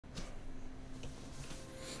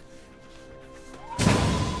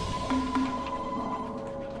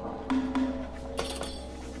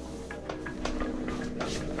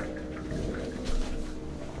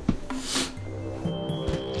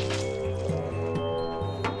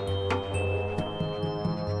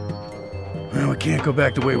can't go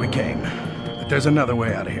back the way we came. But there's another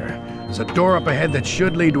way out of here. There's a door up ahead that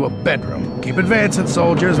should lead to a bedroom. Keep advancing,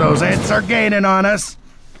 soldiers. Those ants are gaining on us.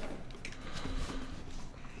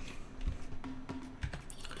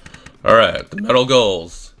 Alright, the metal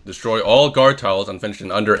goals. Destroy all guard towers and finish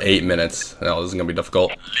in under 8 minutes. Now, this is gonna be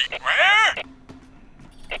difficult. Where?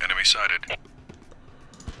 Enemy sighted.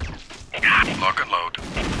 Lock and load.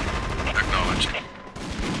 Acknowledged.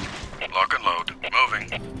 Lock and load.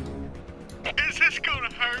 Moving. Is this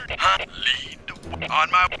gonna hurt? Huh? Lead.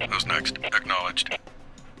 On my... Who's next? Acknowledged.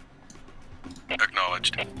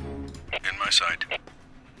 Acknowledged. In my sight.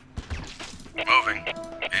 Moving.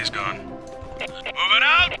 He's gone. Moving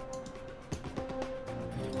out!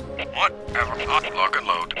 Whatever. Lock and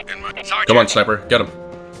load. In my... Sergeant. Come on, sniper. Get him.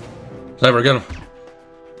 Sniper, get him.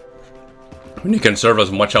 We need to conserve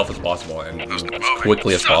as much health as possible and as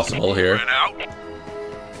quickly as possible here.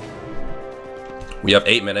 We have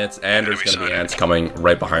 8 minutes, and there's going to be ants coming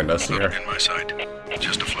right behind us here. In my sight.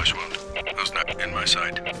 Just a flesh wound. Who's not in my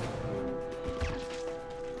sight?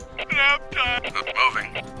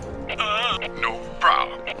 Moving. No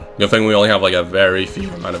problem. Good thing we only have like a very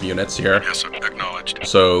few amount of units here. Yes, sir. Acknowledged.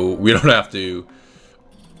 So we don't have to...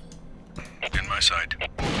 In my sight.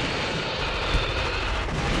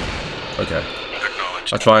 Okay.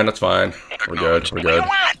 Acknowledged. That's fine, that's fine. We're good, we're good.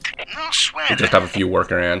 No sweat. We just have a few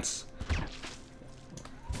worker ants.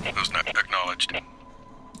 Who's not acknowledged?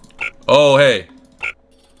 Oh, hey.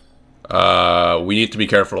 We need to be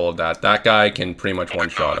careful of that. That guy can pretty much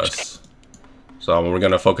one-shot us. So we're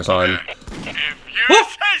gonna focus on... If you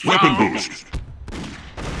say so. Weapon boost.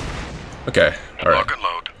 Okay, alright. Lock and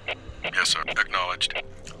load. Yes, sir. Acknowledged.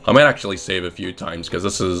 I might actually save a few times, because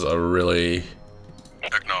this is a really...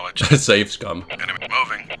 Acknowledged. safe scum. Enemy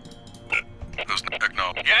moving. Who's not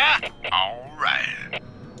acknowledged? Yeah? Alright.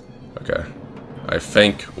 Okay. I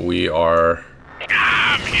think we are...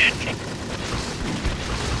 I'm hit.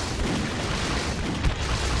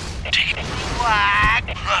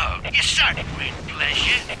 What? You start with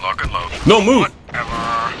pleasure. Lock and load. No, move! Whatever.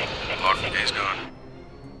 Lock. He's gone.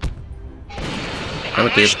 Damn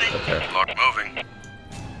it, dude. Okay. Lock moving.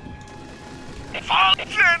 Fall.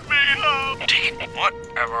 Send me home. Take it.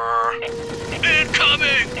 Whatever.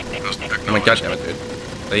 Incoming. Who's acknowledged? Oh my god damn it, dude.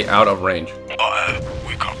 They out of range.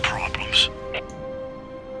 We got problems.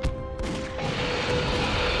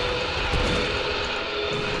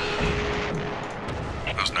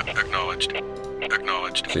 Who's not acknowledged?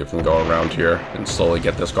 Acknowledged. See if we can go around here and slowly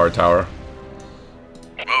get this guard tower.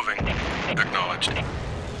 Moving. Acknowledged.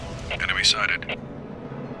 Enemy sighted.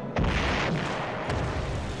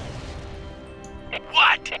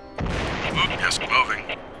 What? Yes,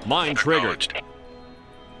 moving. Mine triggered. Acknowledged.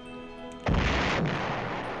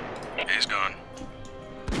 He's gone.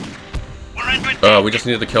 We just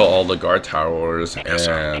need to kill all the guard towers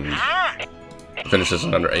and finish this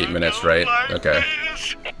in under 8 minutes, right? Okay.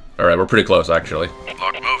 Alright, we're pretty close, actually.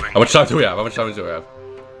 Lock moving. How much time do we have? How much time do we have?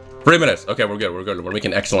 3 minutes. Okay, we're good, we're good. We're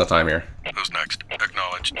making excellent time here. Who's next?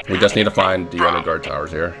 Acknowledged. We just need to find the other guard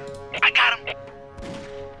towers here. I got him.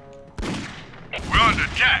 We're under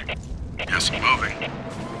attack. Yes, moving.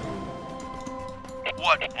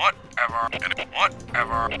 Whatever.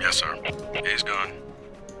 Whatever. Yes, sir. He's gone.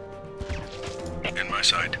 In my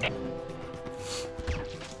sight.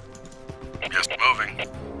 Yes, moving.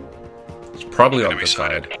 It's probably on Enemy this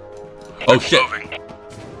side. sighted. Oh shit! Moving.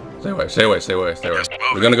 Stay away, stay away, stay away, stay away. Yes,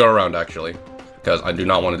 We're moving. gonna go around, actually. Because I do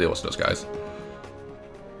not want to deal with those guys.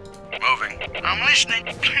 Moving. I'm listening.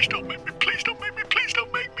 Please don't make me. Please don't make me. Please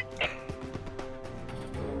don't make me.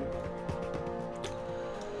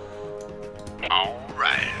 All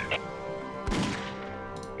right.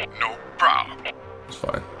 No problem. It's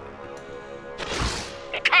fine.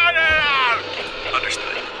 Cut it out.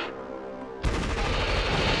 Understood.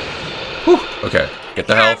 Whew. Okay, get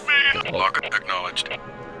the health. Get the health. Lock it. Acknowledged.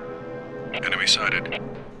 Enemy sighted.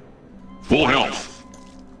 Full health.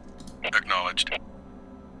 Acknowledged.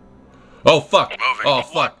 Oh fuck! Moving. Oh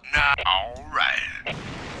fuck! Now. All right.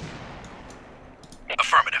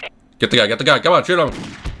 Affirmative. Get the guy, get the guy, come on, shoot him!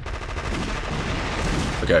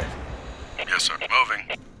 Okay. Yes, sir. Moving.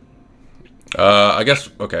 I guess,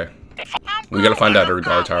 okay. We gotta find that other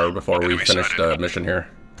guard tower before we Enemy finish sighted. the mission here.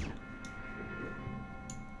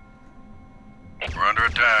 We're under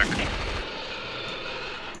attack.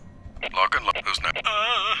 Lock and load. Who's next?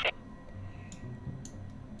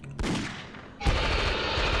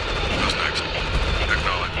 Who's next?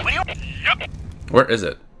 Acknowledge. Yep. Where is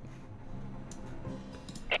it?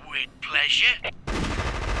 With pleasure.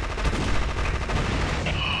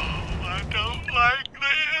 Oh, I don't like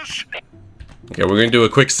this. Okay, we're gonna do a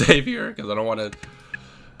quick save here, because I don't want to...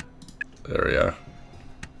 There we are.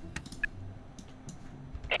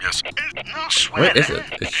 Yes. No sweat. Where is it?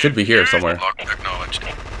 It should be here somewhere. Lock acknowledged.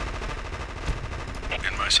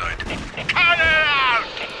 In my sight. Cut it out!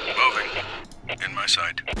 Moving. In my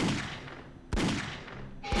sight.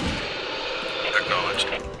 Acknowledged.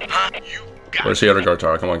 Huh? You got Where's the other guard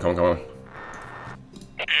tower? Come on, come on, come on.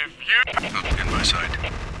 If you... In my sight.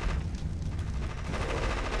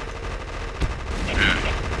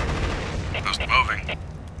 Yeah. Just moving.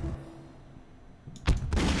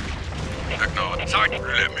 Acknowledged. Sorry.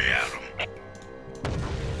 Let me at him.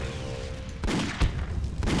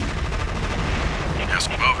 Yes,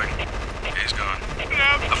 moving. He's gone.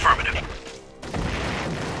 Affirmative.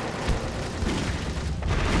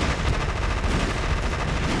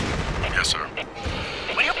 Yes, sir.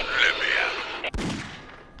 Let me at him.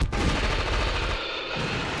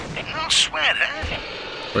 No sweat, huh?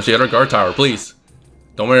 Where's the other guard tower? Please.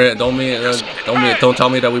 Don't tell me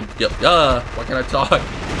that we. Why can't I talk?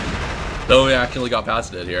 Though we actually got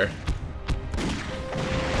past it here.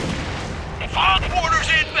 Fog orders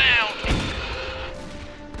inbound.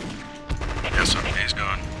 Yes, sir. He's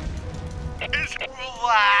gone.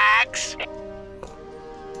 Relax.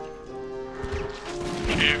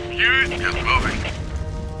 If you... Yes, moving.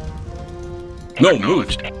 No, move.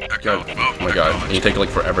 Acknowledged. God. Oh my god, you take like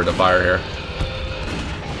forever to fire here.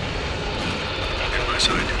 In my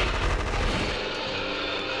sight.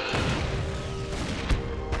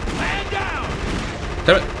 Man down!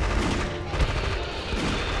 Damn it.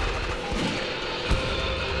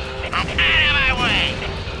 I'm out of my way.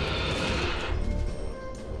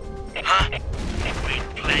 Huh? With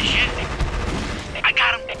pleasure. I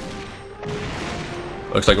got him.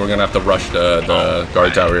 Looks like we're gonna have to rush the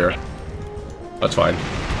guard tower here. That's fine.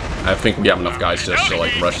 I think we have enough guys just to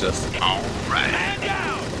like rush this. All right. Man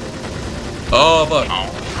down! Oh fuck!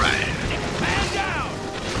 All right. Man down!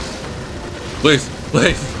 Please,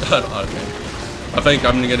 please. Okay. I think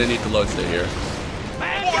I'm gonna need to load state here.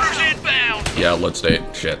 Man Orders down! inbound. Yeah, load state.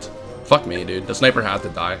 Shit. Fuck me, dude. The sniper has to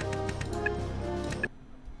die.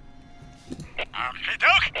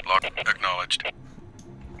 Lock acknowledged.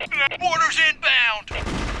 Orders inbound.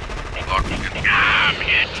 Lock in. I'm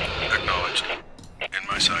hit. Acknowledged. In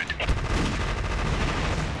my sight.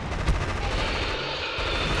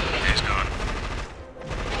 He's gone.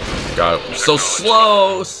 God, so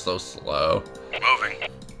slow, so slow. Moving.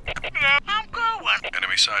 I'm going.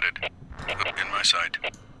 Enemy sighted. In my sight.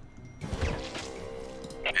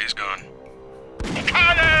 He's gone.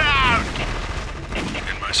 Cut it out!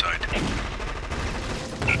 In my sight.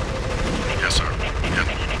 Yes, sir. Yes.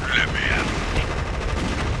 Let me at him.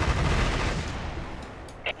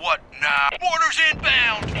 What now? Orders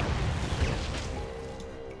inbound!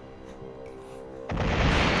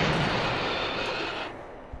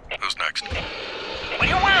 Who's next? What do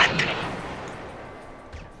you want?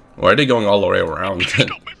 Why are they going all the way around? Please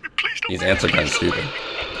don't These make ants are me. kind of stupid.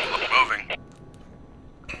 Moving.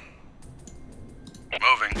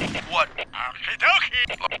 Moving. What?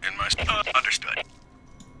 In my... understood.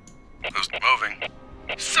 Who's moving?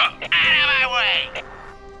 So, out of my way!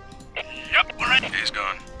 Yep, we're in. He's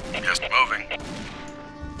gone. Yes, moving.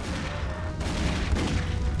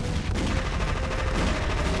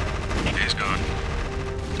 He's gone.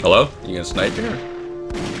 Hello? You gonna snipe here?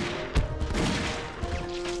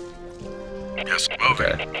 Yes, moving.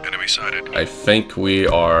 Okay. Enemy sighted. I think we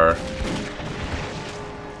are.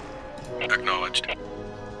 Acknowledged.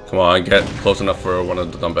 Come on, get close enough for one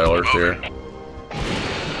of the dumbbellers here. In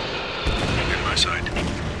my sight.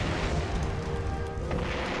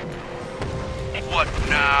 What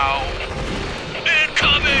now?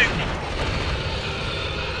 Incoming!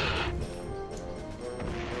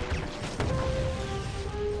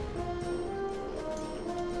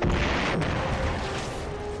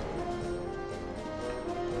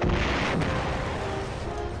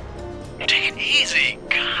 Take it easy.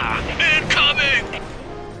 God. Incoming!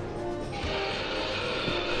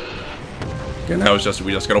 Okay, now it's just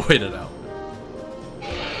we just gotta wait it out.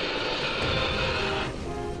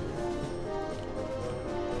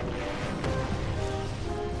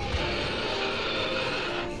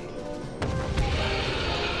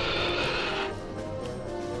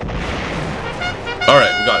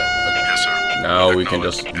 Alright, we got it. Okay. Yes, sir. Now we can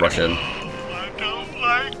just rush in. I don't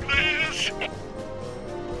like this.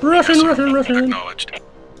 Russian, Yes, sir. Russian, Russian. Acknowledged.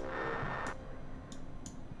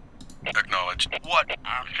 Acknowledged. What?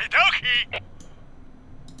 Okie dokie.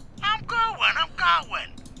 I'm going.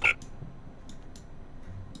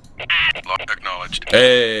 Lock acknowledged.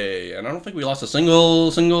 Hey, and I don't think we lost a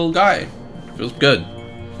single guy. Feels good.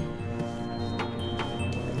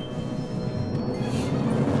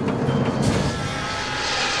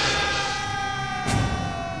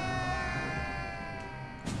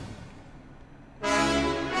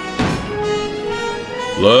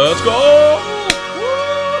 Let's go!